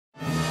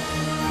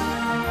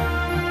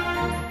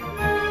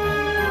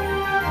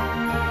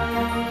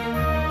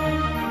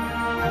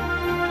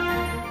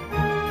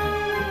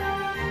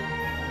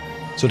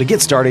So to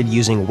get started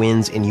using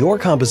winds in your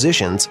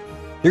compositions,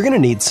 you're going to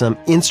need some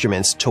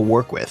instruments to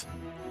work with.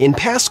 In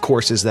past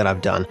courses that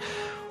I've done,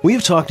 we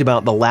have talked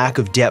about the lack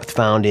of depth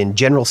found in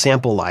general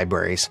sample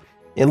libraries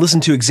and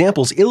listened to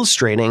examples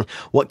illustrating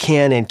what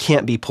can and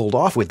can't be pulled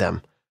off with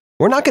them.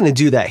 We're not going to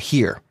do that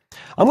here.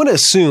 I'm going to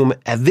assume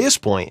at this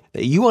point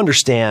that you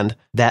understand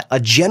that a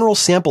general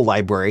sample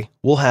library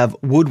will have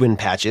woodwind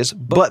patches,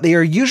 but they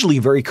are usually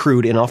very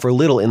crude and offer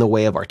little in the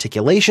way of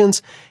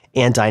articulations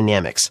and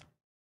dynamics.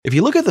 If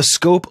you look at the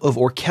scope of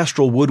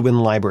orchestral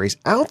woodwind libraries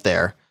out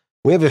there,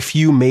 we have a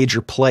few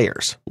major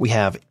players. We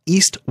have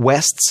East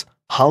West's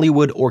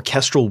Hollywood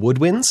Orchestral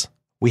Woodwinds.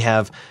 We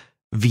have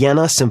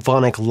Vienna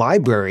Symphonic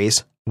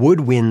Library's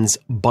Woodwinds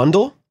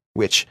Bundle,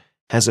 which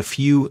has a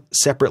few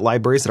separate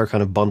libraries that are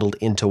kind of bundled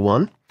into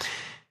one.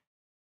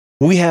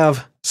 We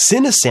have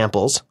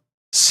Cinesample's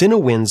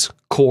Cinewinds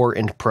Core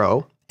and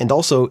Pro, and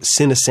also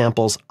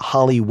Cinesample's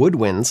Holly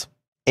Woodwinds,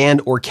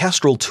 and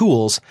Orchestral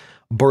Tools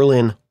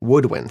Berlin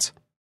Woodwinds.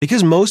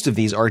 Because most of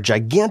these are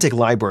gigantic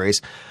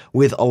libraries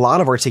with a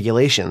lot of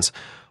articulations,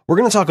 we're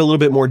going to talk a little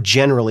bit more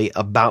generally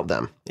about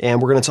them.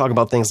 And we're going to talk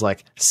about things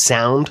like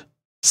sound,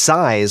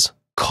 size,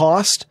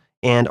 cost,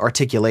 and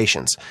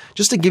articulations,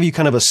 just to give you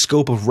kind of a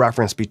scope of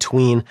reference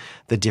between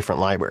the different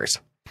libraries.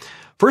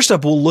 First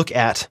up, we'll look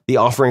at the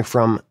offering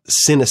from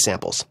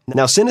Cinesamples.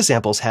 Now,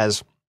 Cinesamples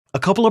has a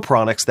couple of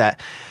products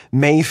that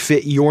may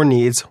fit your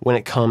needs when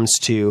it comes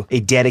to a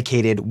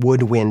dedicated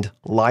woodwind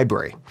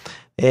library.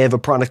 They have a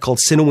product called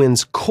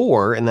Cinewinds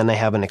Core, and then they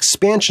have an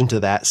expansion to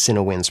that,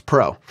 Cinewinds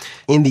Pro.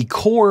 In the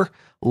Core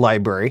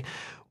library,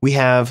 we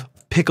have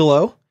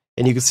piccolo,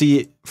 and you can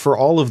see for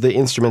all of the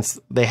instruments,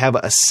 they have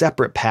a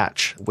separate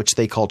patch, which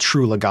they call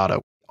true legato.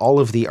 All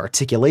of the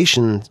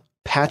articulation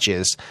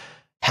patches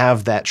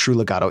have that true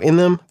legato in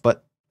them,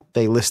 but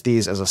they list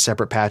these as a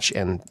separate patch,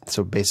 and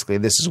so basically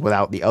this is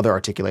without the other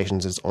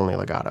articulations, it's only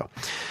legato.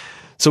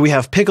 So we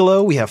have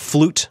piccolo, we have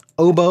flute,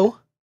 oboe,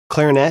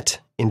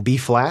 clarinet in B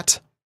flat,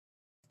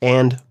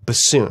 and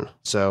bassoon.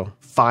 So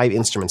 5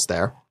 instruments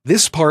there.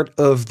 This part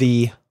of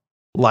the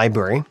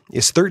library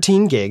is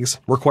 13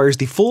 gigs, requires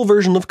the full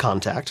version of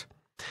Contact,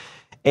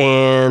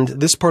 and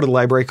this part of the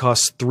library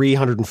costs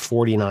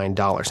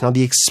 $349. Now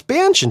the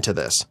expansion to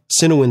this,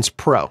 Cinewinds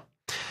Pro,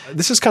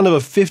 this is kind of a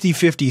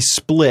 50-50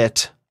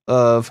 split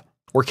of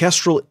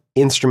orchestral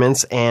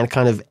instruments and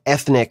kind of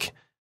ethnic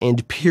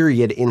and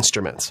period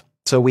instruments.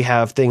 So we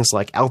have things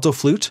like alto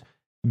flute,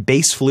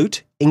 bass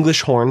flute,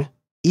 English horn,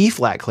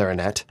 E-flat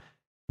clarinet,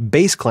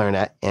 bass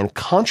clarinet, and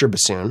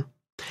contrabassoon.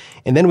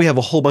 And then we have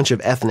a whole bunch of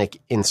ethnic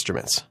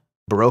instruments,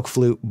 Baroque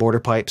flute, border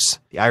pipes,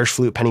 the Irish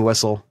flute, penny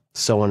whistle,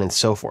 so on and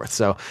so forth.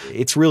 So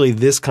it's really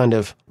this kind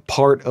of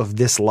part of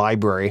this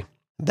library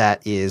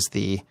that is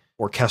the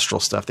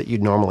orchestral stuff that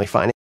you'd normally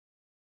find.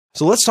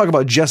 So let's talk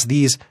about just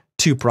these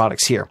 2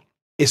 products here.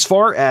 As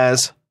far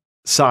as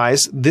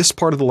size, this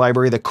part of the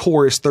library, the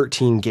core is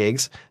 13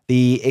 gigs.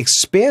 The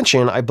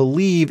expansion, I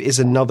believe, is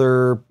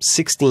another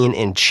 16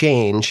 and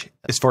change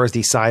as far as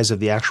the size of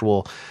the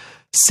actual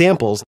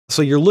samples.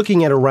 So you're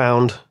looking at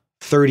around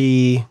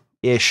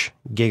 30-ish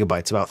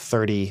gigabytes, about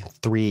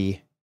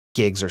 33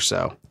 gigs or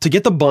so. To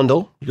get the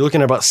bundle, you're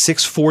looking at about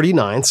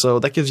 $649, so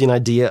that gives you an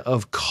idea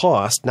of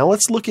cost. Now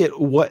let's look at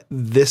what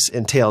this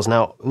entails.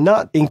 Now,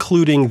 not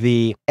including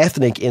the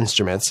ethnic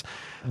instruments,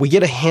 we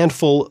get a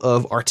handful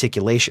of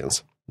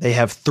articulations. They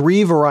have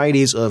 3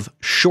 varieties of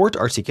short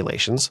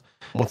articulations,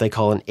 what they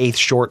call an eighth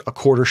short, a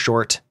quarter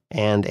short,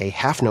 and a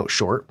half note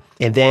short.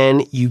 And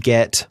then you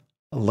get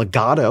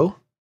legato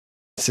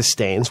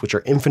sustains, which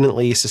are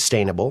infinitely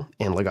sustainable,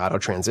 and legato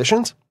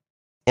transitions.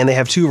 And they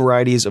have 2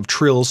 varieties of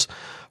trills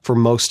for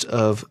most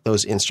of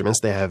those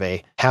instruments. They have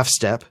a half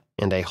step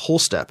and a whole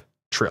step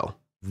trill.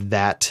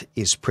 That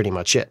is pretty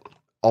much it.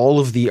 All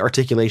of the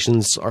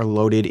articulations are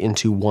loaded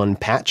into one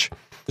patch.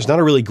 There's not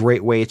a really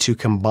great way to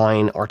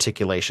combine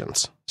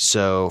articulations.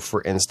 So,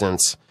 for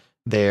instance,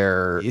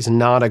 there is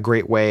not a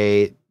great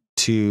way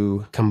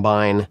to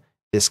combine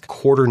this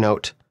quarter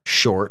note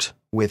short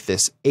with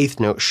this eighth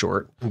note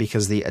short,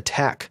 because the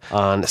attack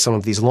on some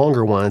of these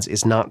longer ones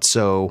is not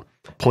so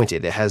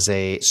pointed. It has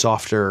a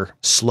softer,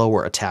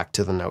 slower attack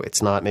to the note.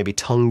 It's not maybe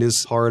tongued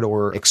as hard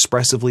or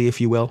expressively,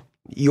 if you will.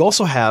 You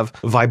also have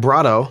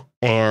vibrato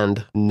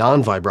and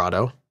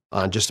non-vibrato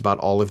on just about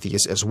all of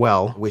these as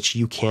well, which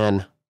you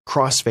can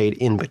crossfade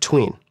in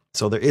between.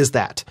 So there is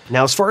that.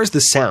 Now, as far as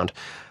the sound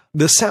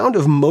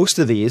of most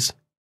of these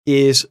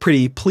is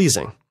pretty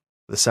pleasing.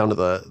 The sound of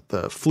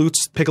the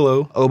flutes,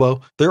 piccolo,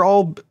 oboe, they're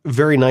all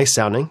very nice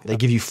sounding. They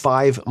give you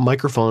 5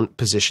 microphone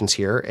positions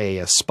here,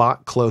 a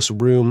spot, close,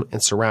 room,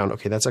 and surround.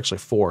 Okay, that's actually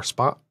 4.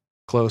 Spot,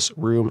 close,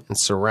 room, and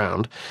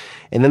surround.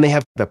 And then they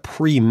have the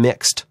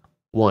pre-mixed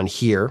one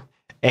here.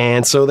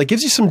 And so that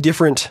gives you some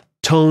different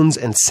tones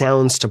and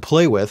sounds to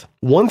play with.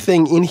 One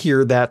thing in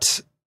here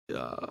that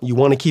you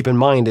want to keep in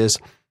mind is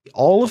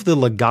all of the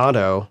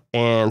legato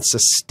and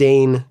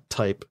sustain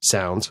type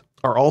sounds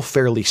are all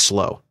fairly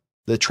slow.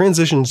 The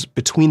transitions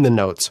between the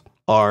notes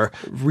are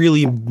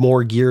really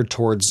more geared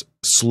towards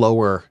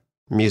slower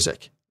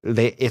music.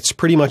 it's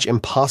pretty much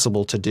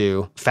impossible to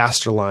do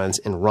faster lines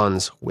and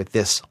runs with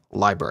this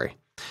library.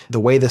 The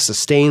way the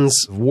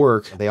sustains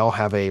work, they all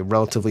have a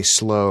relatively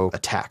slow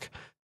attack.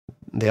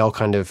 They all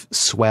kind of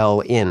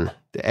swell in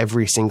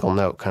every single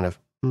note, kind of,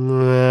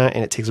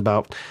 and it takes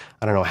about,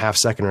 I don't know, a half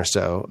second or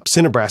so.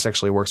 Cinnabrass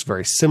actually works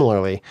very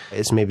similarly.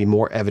 It's maybe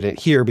more evident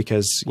here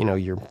because, you know,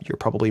 you're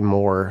probably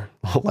more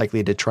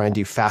likely to try and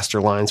do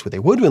faster lines with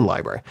a Woodwind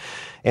library.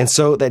 And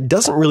so that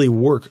doesn't really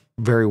work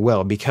very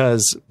well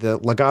because the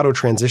legato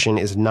transition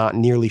is not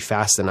nearly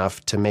fast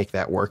enough to make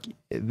that work.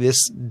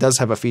 This does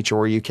have a feature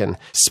where you can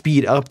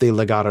speed up the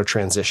legato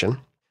transition.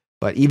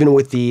 But even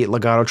with the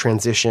legato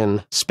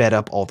transition sped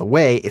up all the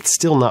way, it's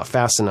still not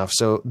fast enough.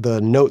 So the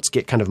notes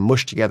get kind of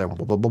mushed together.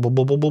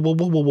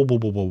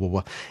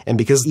 And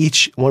because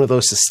each one of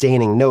those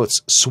sustaining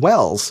notes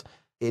swells,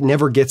 it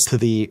never gets to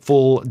the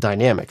full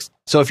dynamics.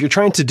 So if you're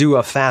trying to do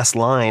a fast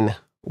line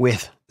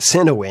with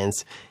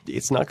Cinewinds,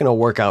 it's not going to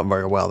work out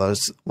very well.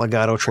 Those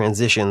legato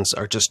transitions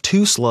are just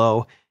too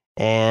slow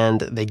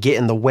and they get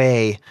in the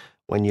way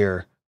when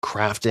you're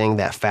crafting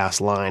that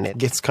fast line. It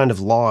gets kind of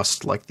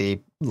lost, like the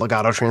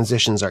legato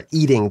transitions are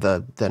eating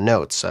the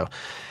notes. So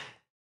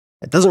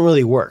it doesn't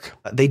really work.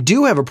 They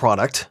do have a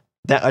product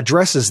that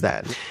addresses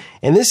that,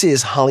 and this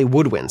is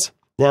Woodwinds.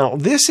 Now,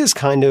 this is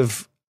kind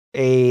of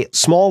a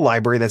small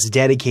library that's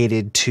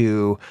dedicated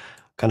to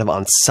kind of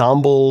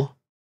ensemble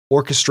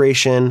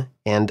orchestration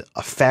and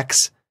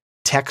effects,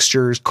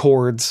 textures,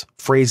 chords,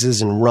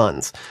 phrases, and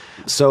runs.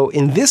 So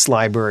in this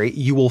library,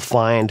 you will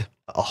find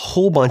a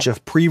whole bunch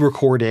of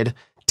pre-recorded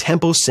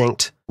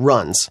tempo-synced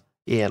runs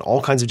in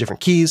all kinds of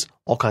different keys,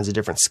 all kinds of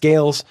different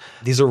scales.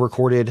 These are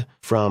recorded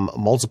from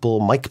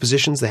multiple mic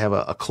positions. They have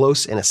a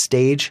close and a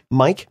stage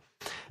mic,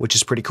 which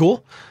is pretty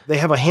cool. They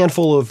have a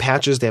handful of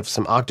patches. They have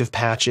some octave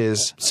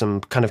patches,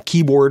 some kind of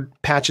keyboard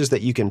patches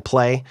that you can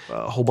play,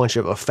 a whole bunch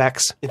of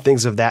effects and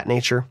things of that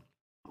nature.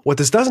 What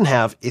this doesn't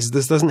have is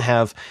this doesn't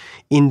have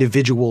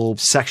individual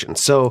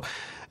sections. So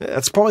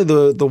that's probably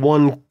the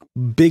one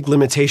big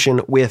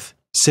limitation with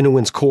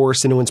Cinewinds Core,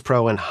 Cinewinds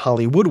Pro, and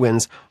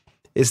Woodwinds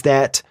is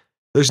that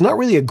there's not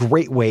really a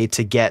great way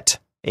to get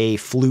a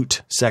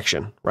flute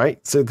section,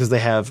 right? So because they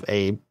have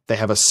a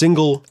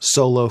single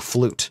solo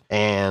flute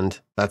and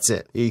that's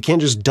it. You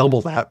can't just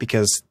double that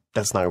because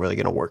that's not really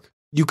going to work.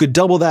 You could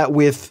double that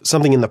with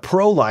something in the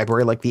Pro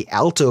library like the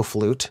alto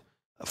flute,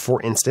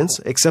 for instance,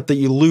 except that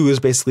you lose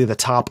basically the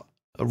top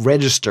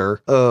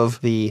register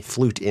of the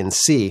flute in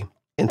C.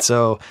 And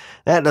so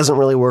that doesn't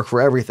really work for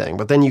everything.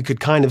 But then you could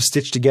kind of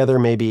stitch together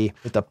maybe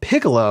with the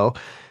piccolo.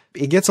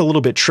 It gets a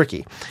little bit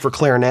tricky for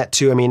clarinet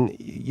too. I mean,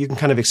 you can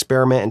kind of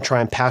experiment and try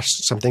and patch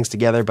some things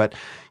together, but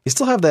you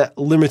still have that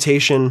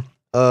limitation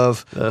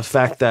of the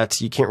fact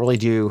that you can't really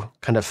do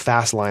kind of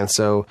fast lines.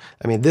 So,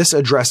 I mean, this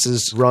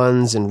addresses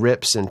runs and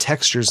rips and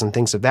textures and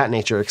things of that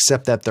nature,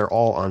 except that they're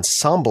all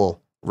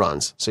ensemble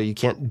runs. So you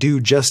can't do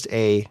just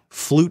a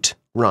flute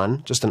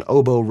run, just an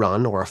oboe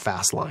run or a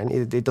fast line.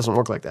 It doesn't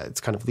work like that.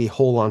 It's kind of the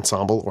whole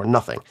ensemble or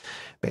nothing,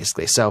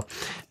 basically. So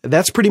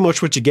that's pretty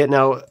much what you get.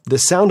 Now, the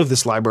sound of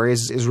this library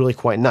is really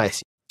quite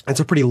nice. It's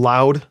a pretty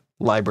loud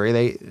library.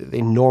 They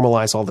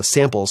normalize all the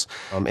samples,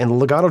 and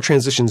legato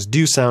transitions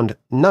do sound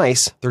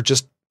nice. They're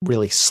just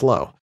really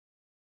slow.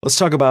 Let's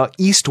talk about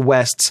East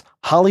West's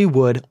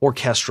Hollywood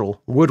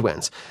Orchestral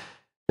Woodwinds.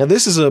 Now,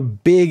 this is a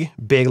big,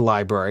 big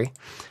library.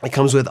 It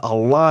comes with a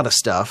lot of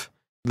stuff.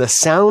 The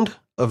sound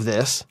of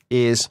this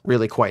is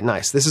really quite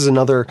nice. This is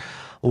another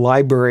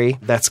library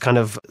that's kind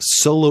of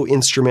solo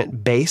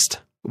instrument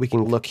based. We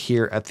can look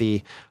here at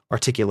the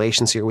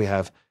articulations here. We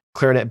have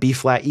clarinet, B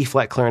flat, E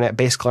flat clarinet,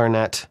 bass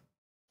clarinet,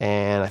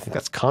 and I think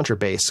that's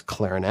contrabass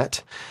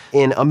clarinet.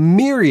 In a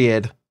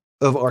myriad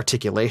of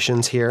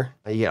articulations here,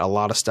 you get a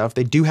lot of stuff.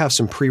 They do have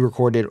some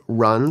pre-recorded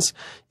runs.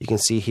 You can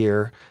see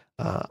here,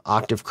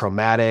 octave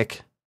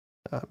chromatic,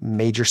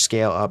 major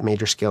scale up,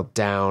 major scale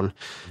down,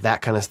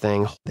 that kind of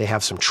thing. They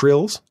have some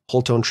trills,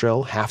 whole tone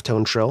trill, half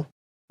tone trill.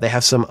 They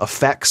have some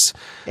effects,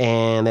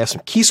 and they have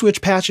some key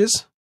switch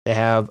patches. They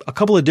have a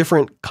couple of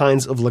different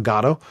kinds of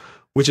legato,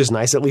 which is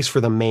nice, at least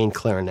for the main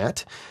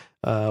clarinet.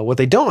 What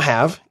they don't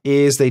have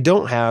is they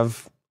don't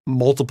have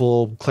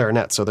multiple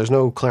clarinets. So there's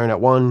no clarinet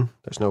 1,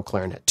 there's no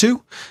clarinet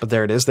 2, but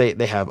there it is.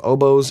 They have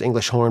oboes,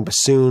 English horn,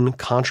 bassoon,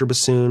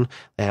 contrabassoon.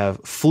 They have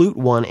flute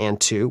 1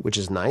 and 2, which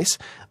is nice.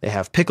 They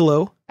have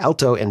piccolo,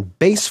 alto, and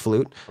bass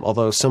flute,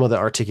 although some of the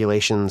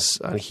articulations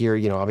here,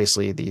 you know,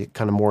 obviously the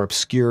kind of more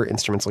obscure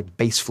instruments like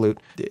bass flute,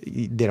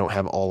 they don't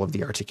have all of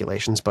the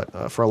articulations,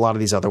 but for a lot of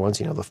these other ones,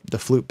 you know, the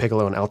flute,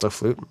 piccolo, and alto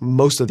flute,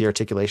 most of the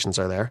articulations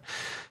are there,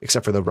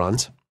 except for the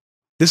runs.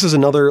 This is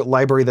another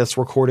library that's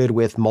recorded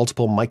with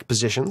multiple mic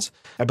positions.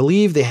 I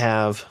believe they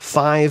have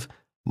 5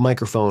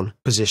 microphone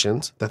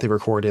positions that they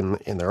record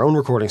in their own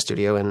recording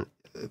studio, and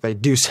they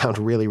do sound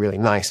really, really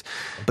nice.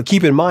 But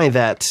keep in mind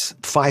that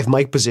 5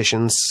 mic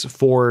positions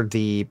for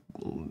the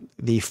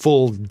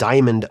full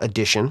diamond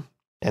edition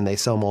and they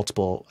sell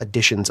multiple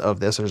editions of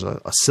this. There's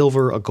a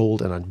silver, a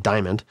gold, and a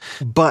diamond.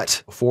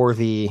 But for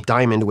the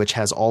diamond, which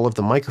has all of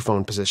the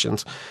microphone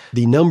positions,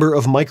 the number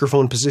of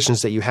microphone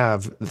positions that you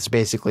have is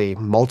basically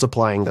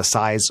multiplying the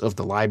size of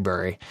the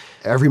library.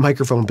 Every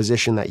microphone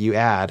position that you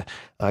add,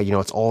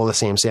 it's all the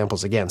same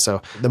samples again.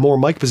 So the more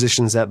mic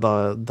positions that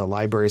the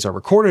libraries are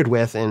recorded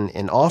with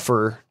and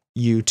offer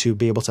you to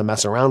be able to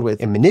mess around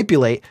with and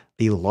manipulate,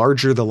 the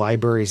larger the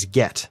libraries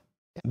get.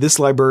 This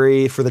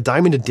library for the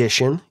Diamond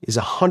Edition is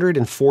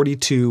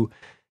 142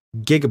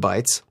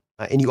 gigabytes.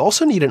 And you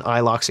also need an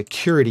iLok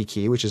security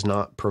key, which is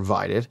not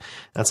provided.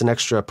 That's an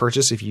extra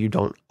purchase if you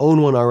don't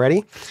own one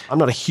already. I'm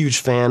not a huge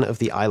fan of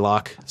the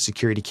iLok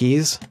security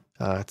keys.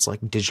 It's like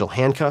digital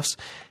handcuffs,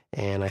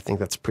 and I think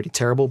that's pretty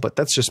terrible, but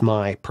that's just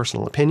my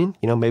personal opinion.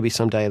 Maybe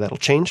someday that'll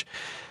change.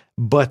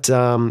 But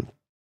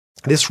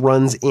this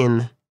runs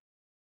in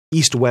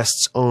East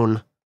West's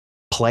own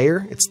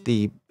player. It's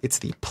the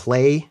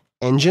Play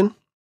engine.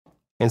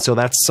 And so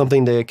that's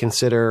something to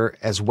consider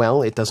as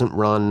well.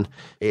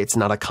 It's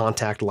not a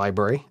contact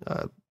library.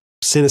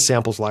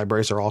 Cinesample's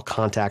libraries are all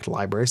contact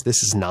libraries.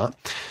 This is not.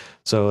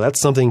 So that's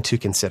something to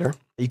consider.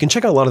 You can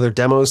check out a lot of their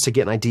demos to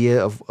get an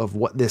idea of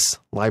what this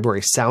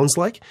library sounds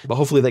like, but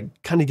hopefully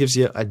that kind of gives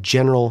you a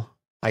general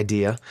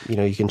idea.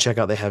 You can check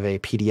out, they have a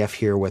PDF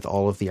here with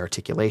all of the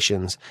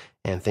articulations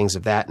and things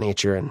of that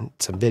nature and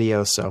some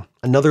videos. So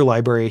another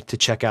library to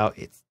check out.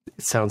 It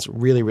sounds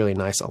really, really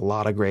nice. A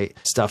lot of great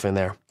stuff in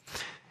there.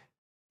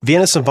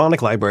 Vienna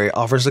Symphonic Library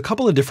offers a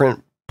couple of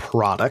different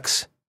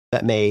products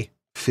that may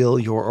fill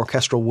your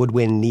orchestral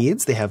woodwind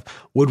needs. They have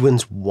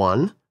Woodwinds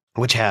 1,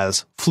 which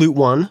has Flute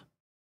 1,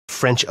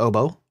 French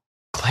oboe,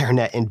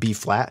 clarinet and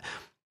B-flat,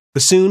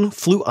 bassoon,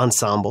 flute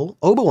ensemble,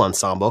 oboe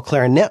ensemble,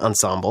 clarinet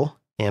ensemble,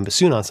 and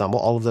bassoon ensemble.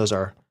 All of those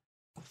are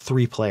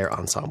 3-player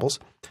ensembles.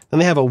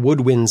 Then they have a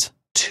Woodwinds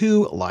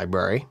 2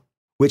 library,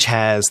 which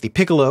has the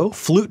piccolo,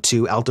 flute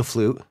 2, alto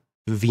flute,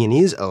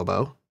 Viennese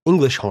oboe,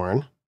 English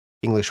horn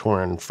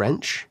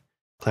French,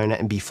 clarinet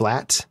and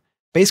B-flat,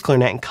 bass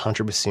clarinet and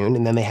contrabassoon,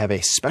 and then they have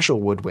a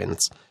special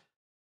Woodwinds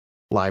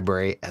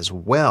library as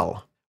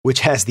well,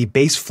 which has the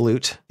bass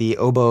flute, the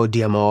oboe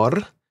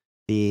d'amore,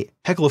 the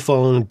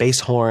heclophone,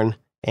 bass horn,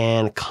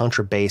 and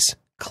contrabass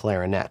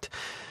clarinet.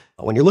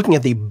 When you're looking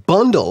at the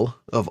bundle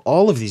of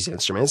all of these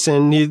instruments,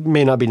 and it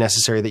may not be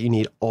necessary that you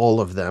need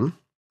all of them,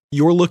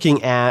 you're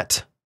looking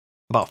at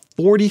about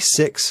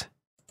 46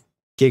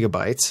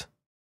 gigabytes,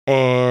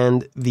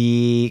 and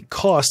the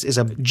cost is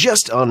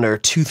just under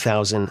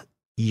 2,000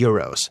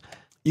 euros.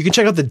 You can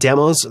check out the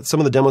demos.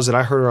 Some of the demos that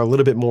I heard are a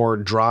little bit more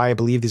dry. I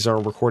believe these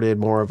are recorded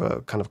more of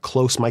a kind of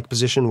close mic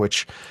position,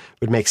 which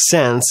would make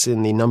sense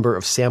in the number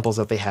of samples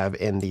that they have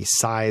and the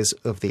size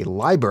of the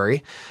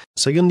library.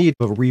 So you'll need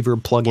a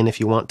reverb plugin if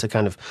you want to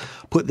kind of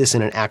put this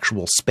in an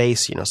actual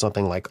space, you know,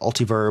 something like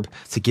Altiverb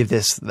to give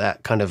this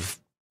that kind of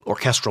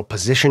orchestral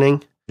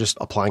positioning. Just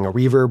applying a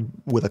reverb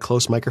with a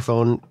close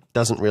microphone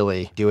doesn't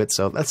really do it.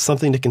 So that's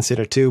something to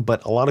consider too.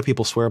 But a lot of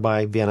people swear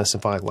by Vienna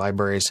Symphonic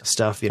Library's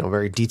stuff, you know,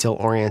 very detail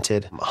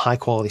oriented, high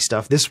quality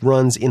stuff. This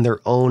runs in their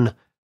own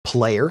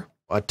player,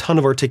 a ton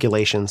of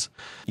articulations.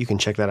 You can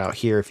check that out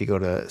here. If you go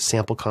to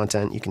sample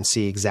content, you can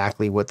see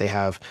exactly what they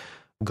have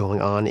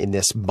going on in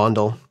this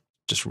bundle.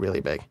 Just really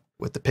big.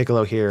 With the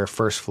piccolo here,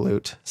 first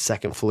flute,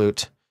 second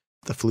flute,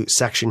 the flute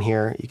section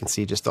here, you can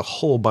see just a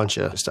whole bunch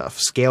of stuff.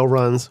 Scale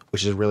runs,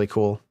 which is really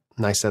cool.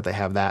 Nice that they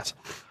have that.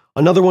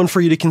 Another one for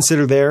you to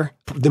consider there,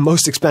 the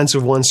most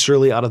expensive one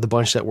surely out of the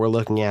bunch that we're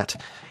looking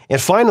at. And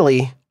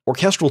finally,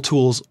 Orchestral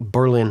Tools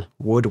Berlin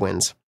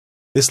Woodwinds.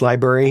 This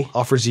library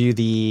offers you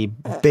the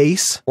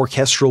bass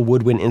orchestral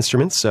woodwind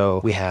instruments. So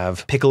we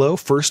have piccolo,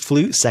 first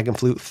flute, second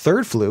flute,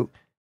 third flute,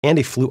 and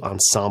a flute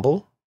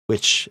ensemble,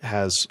 which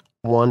has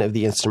one of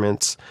the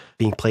instruments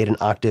being played an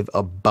octave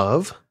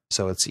above.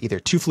 So it's either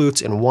two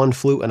flutes and one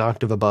flute an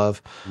octave above.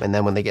 And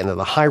then when they get into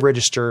the high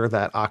register,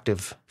 that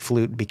octave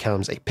flute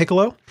becomes a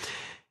piccolo.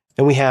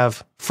 And we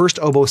have first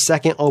oboe,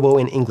 second oboe,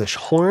 and English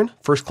horn,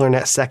 first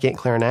clarinet, second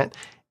clarinet,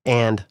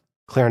 and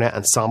clarinet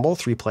ensemble,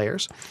 3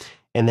 players.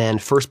 And then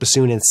first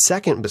bassoon and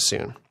second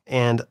bassoon.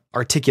 And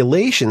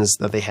articulations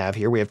that they have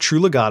here, we have true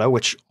legato,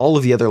 which all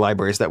of the other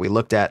libraries that we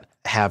looked at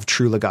have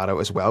true legato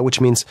as well, which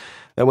means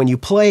that when you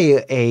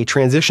play a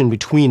transition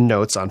between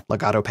notes on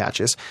legato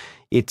patches,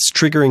 it's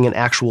triggering an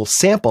actual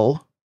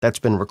sample that's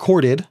been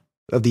recorded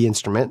of the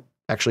instrument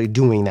actually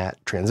doing that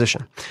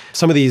transition.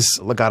 Some of these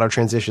legato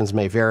transitions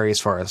may vary as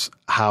far as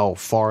how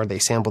far they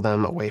sample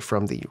them away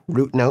from the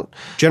root note.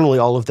 Generally,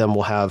 all of them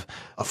will have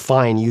a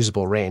fine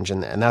usable range,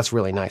 and that's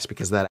really nice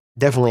because that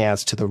definitely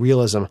adds to the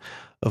realism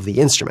of the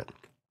instrument.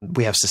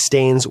 We have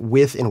sustains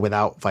with and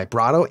without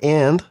vibrato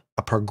and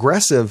a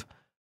progressive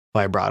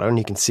vibrato, and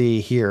you can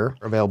see here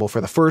available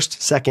for the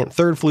first, second,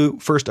 third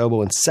flute, first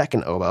oboe, and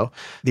second oboe.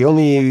 The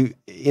only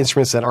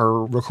instruments that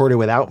are recorded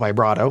without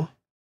vibrato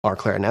are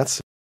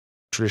clarinets.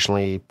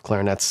 Traditionally,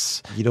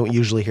 clarinets, you don't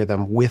usually hear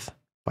them with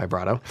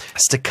vibrato.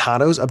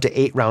 Staccatos up to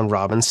 8 round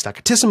robins,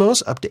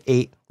 staccatissimos up to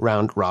 8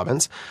 round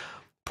robins,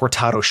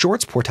 portato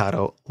shorts,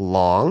 portato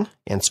long,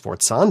 and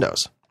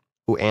sforzandos,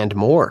 and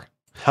more.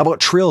 How about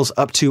trills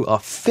up to a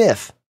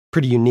fifth?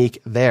 Pretty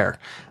unique there.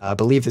 I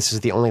believe this is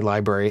the only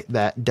library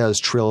that does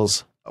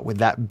trills with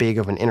that big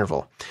of an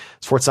interval.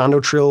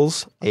 Sforzando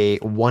trills, a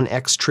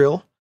 1x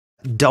trill,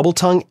 double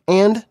tongue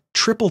and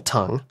triple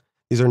tongue.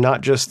 These are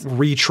not just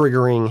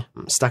re-triggering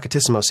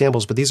staccatissimo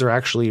samples, but these are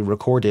actually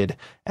recorded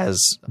as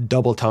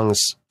double tongues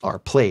are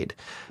played.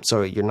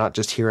 So you're not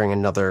just hearing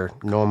another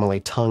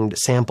normally tongued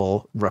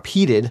sample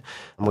repeated,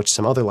 which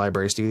some other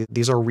libraries do.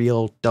 These are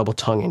real double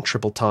tongue and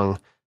triple tongue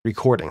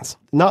recordings.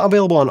 Not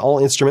available on all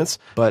instruments,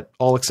 but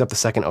all except the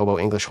second oboe,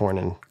 English horn,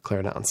 and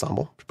clarinet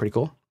ensemble. Pretty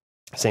cool.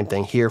 Same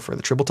thing here for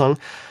the triple tongue.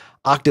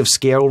 Octave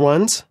scale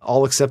runs,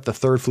 all except the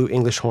third flute,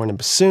 English horn, and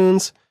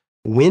bassoons.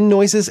 Wind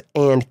noises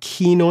and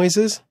key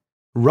noises.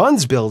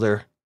 Runs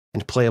builder,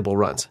 and playable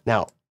runs.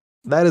 Now,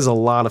 that is a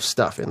lot of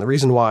stuff. And the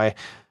reason why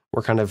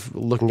we're kind of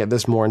looking at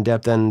this more in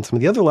depth than some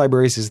of the other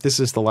libraries is this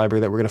is the library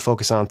that we're going to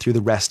focus on through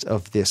the rest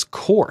of this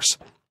course.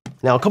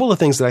 Now, a couple of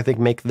things that I think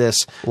make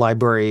this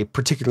library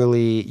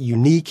particularly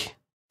unique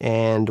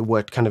and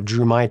what kind of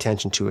drew my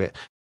attention to it.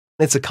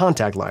 It's a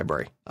Kontakt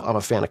library. I'm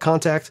a fan of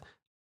Kontakt.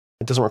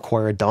 It doesn't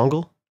require a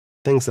dongle.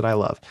 Things that I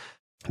love.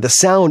 The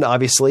sound,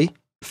 obviously,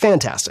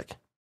 fantastic.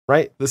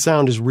 Right? The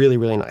sound is really,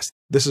 really nice.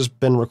 This has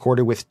been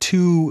recorded with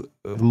 2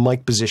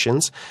 mic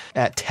positions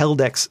at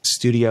Teldex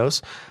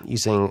Studios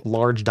using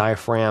large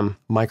diaphragm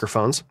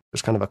microphones.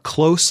 There's kind of a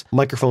close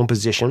microphone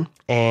position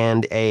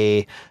and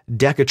a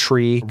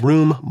Decatree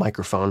room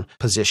microphone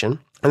position.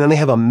 And then they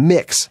have a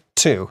mix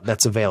too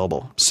that's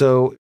available.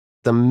 So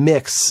the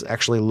mix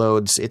actually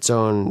loads its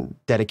own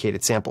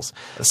dedicated samples.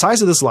 The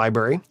size of this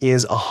library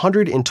is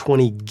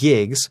 120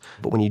 gigs,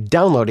 but when you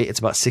download it, it's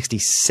about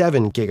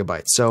 67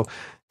 gigabytes. So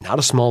not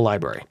a small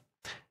library.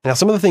 Now,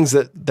 some of the things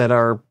that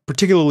are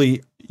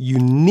particularly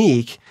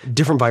unique,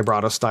 different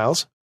vibrato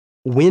styles,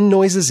 wind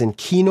noises and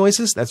key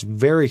noises, that's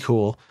very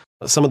cool.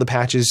 Some of the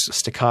patches,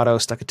 staccato,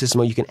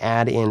 staccatissimo, you can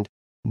add in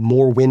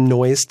more wind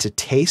noise to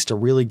taste to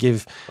really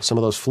give some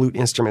of those flute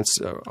instruments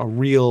a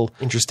real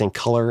interesting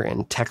color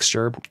and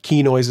texture.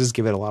 Key noises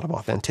give it a lot of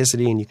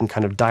authenticity, and you can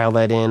kind of dial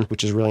that in,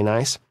 which is really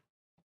nice.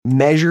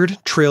 Measured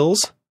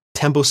trills,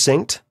 tempo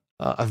synced,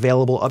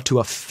 available up to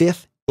a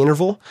fifth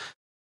interval.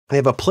 They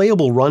have a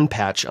playable run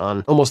patch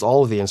on almost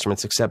all of the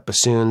instruments except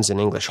bassoons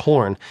and English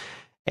horn.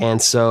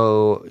 And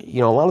so, a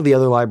lot of the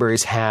other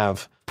libraries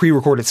have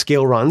pre-recorded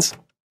scale runs,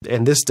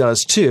 and this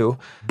does too.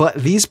 But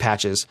these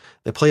patches,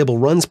 the playable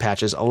runs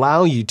patches,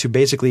 allow you to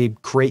basically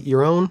create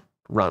your own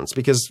runs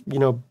because,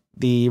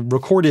 the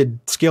recorded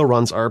scale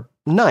runs are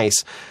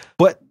nice,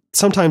 but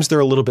sometimes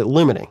they're a little bit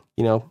limiting.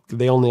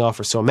 They only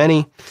offer so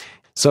many.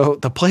 So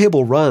the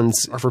playable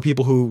runs are for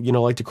people who,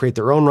 like to create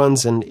their own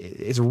runs, and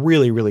it's a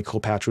really, really cool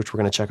patch, which we're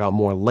going to check out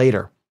more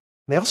later.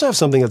 They also have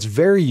something that's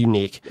very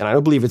unique, and I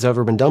don't believe it's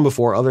ever been done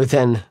before other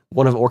than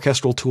one of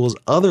Orchestral Tool's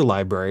other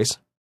libraries,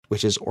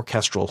 which is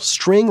orchestral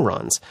string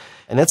runs.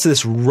 And that's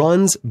this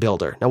runs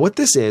builder. Now, what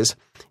this is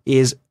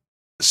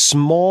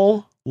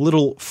small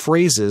little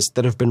phrases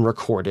that have been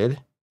recorded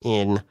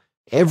in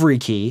every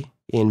key,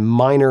 in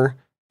minor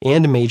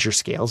and major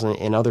scales,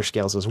 and other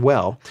scales as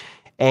well.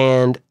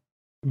 And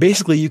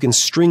basically, you can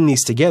string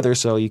these together,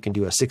 so you can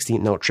do a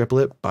 16th note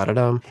triplet,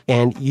 ba-da-dum,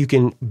 and you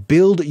can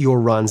build your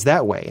runs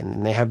that way.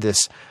 And they have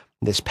this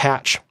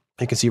patch,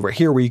 you can see right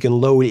here, where you can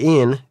load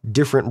in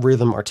different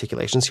rhythm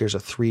articulations. Here's a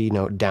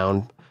 3-note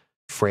down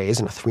phrase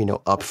and a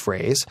 3-note up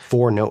phrase,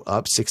 4-note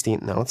up,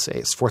 16th notes,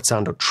 a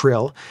sforzando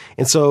trill.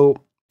 And so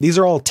these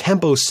are all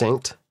tempo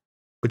synced,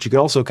 but you can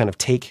also kind of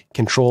take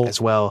control as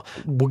well.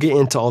 We'll get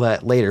into all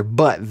that later,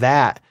 but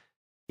that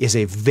is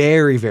a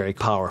very, very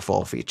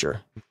powerful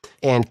feature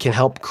and can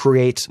help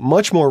create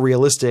much more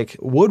realistic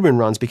woodwind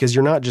runs because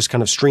you're not just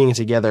kind of stringing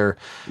together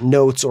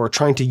notes or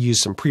trying to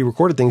use some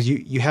pre-recorded things.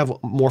 You have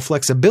more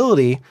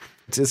flexibility.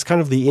 It's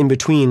kind of the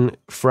in-between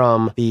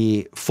from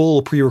the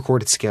full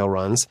pre-recorded scale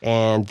runs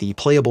and the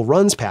playable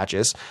runs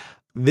patches.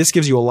 This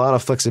gives you a lot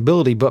of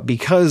flexibility, but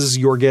because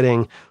you're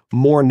getting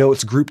more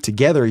notes grouped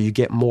together, you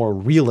get more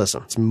realism.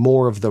 It's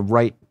more of the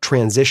right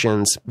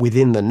transitions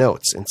within the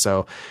notes. And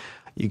so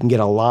you can get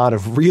a lot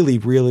of really,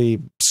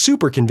 really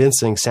super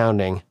convincing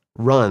sounding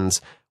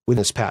runs with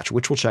this patch,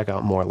 which we'll check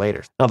out more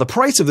later. Now, the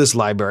price of this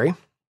library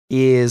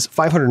is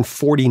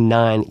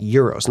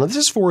 €549. Now, this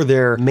is for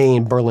their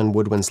main Berlin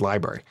Woodwinds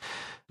library.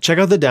 Check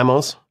out the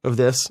demos of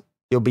this.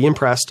 You'll be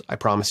impressed, I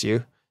promise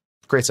you.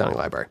 Great sounding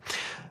library.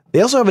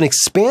 They also have an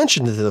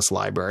expansion to this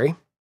library,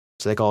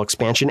 so they call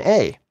Expansion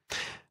A.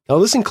 Now,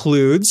 this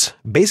includes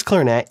bass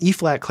clarinet,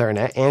 E-flat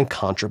clarinet, and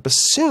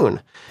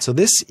contrabassoon. So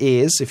this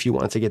is, if you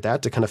wanted to get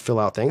that to kind of fill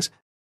out things,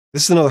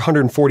 this is another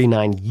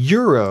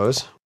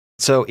 €149.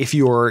 So if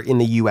you're in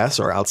the US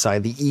or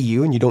outside the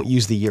EU and you don't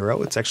use the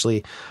euro, it's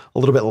actually a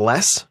little bit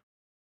less.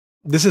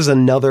 This is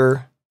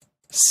another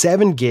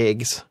 7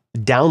 gigs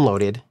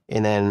downloaded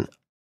and then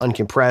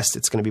uncompressed.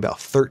 It's going to be about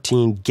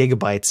 13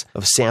 gigabytes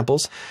of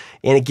samples.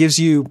 And it gives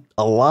you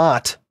a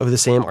lot of the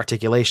same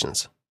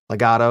articulations: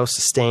 legato,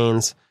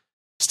 sustains,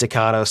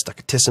 staccato,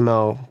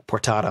 staccatissimo,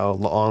 portato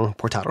long,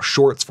 portato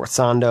short,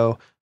 sforzando,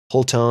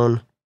 whole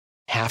tone,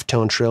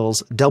 halftone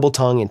trills, double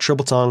tongue and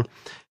triple tongue.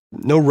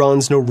 No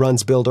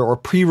runs builder or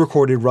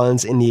pre-recorded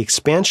runs in the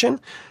expansion,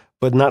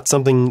 but not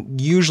something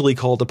usually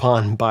called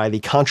upon by the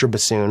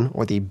contrabassoon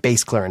or the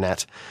bass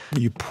clarinet.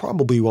 You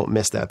probably won't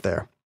miss that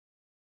there.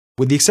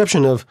 With the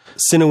exception of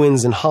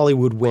Cinewinds and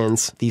Hollywood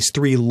Winds, these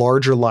three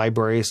larger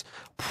libraries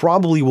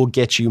probably will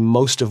get you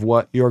most of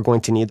what you're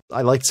going to need.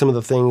 I liked some of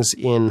the things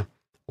in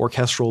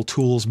Orchestral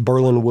Tools,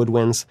 Berlin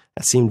Woodwinds.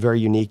 That seemed very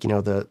unique.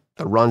 The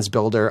runs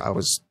builder I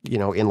was,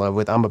 in love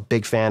with. I'm a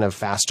big fan of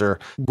faster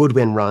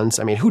woodwind runs.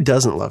 I mean, who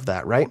doesn't love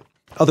that, right?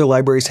 Other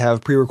libraries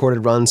have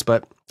pre-recorded runs,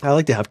 but I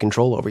like to have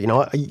control over.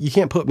 You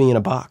can't put me in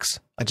a box.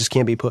 I just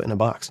can't be put in a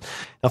box.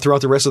 Now,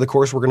 throughout the rest of the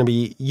course, we're going to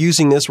be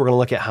using this. We're going to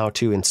look at how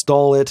to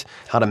install it,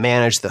 how to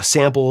manage the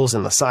samples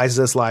and the size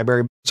of this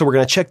library. So we're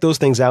going to check those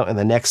things out in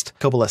the next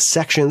couple of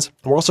sections.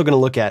 We're also going to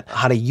look at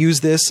how to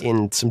use this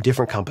in some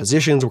different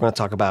compositions. We're going to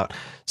talk about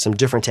some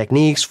different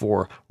techniques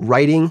for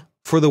writing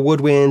for the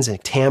woodwinds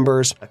and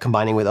timbres,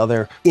 combining with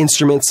other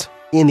instruments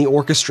in the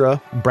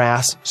orchestra,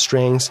 brass,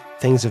 strings,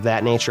 things of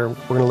that nature.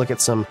 We're going to look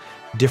at some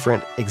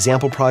different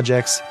example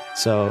projects.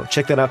 So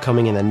check that out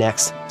coming in the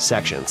next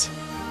sections.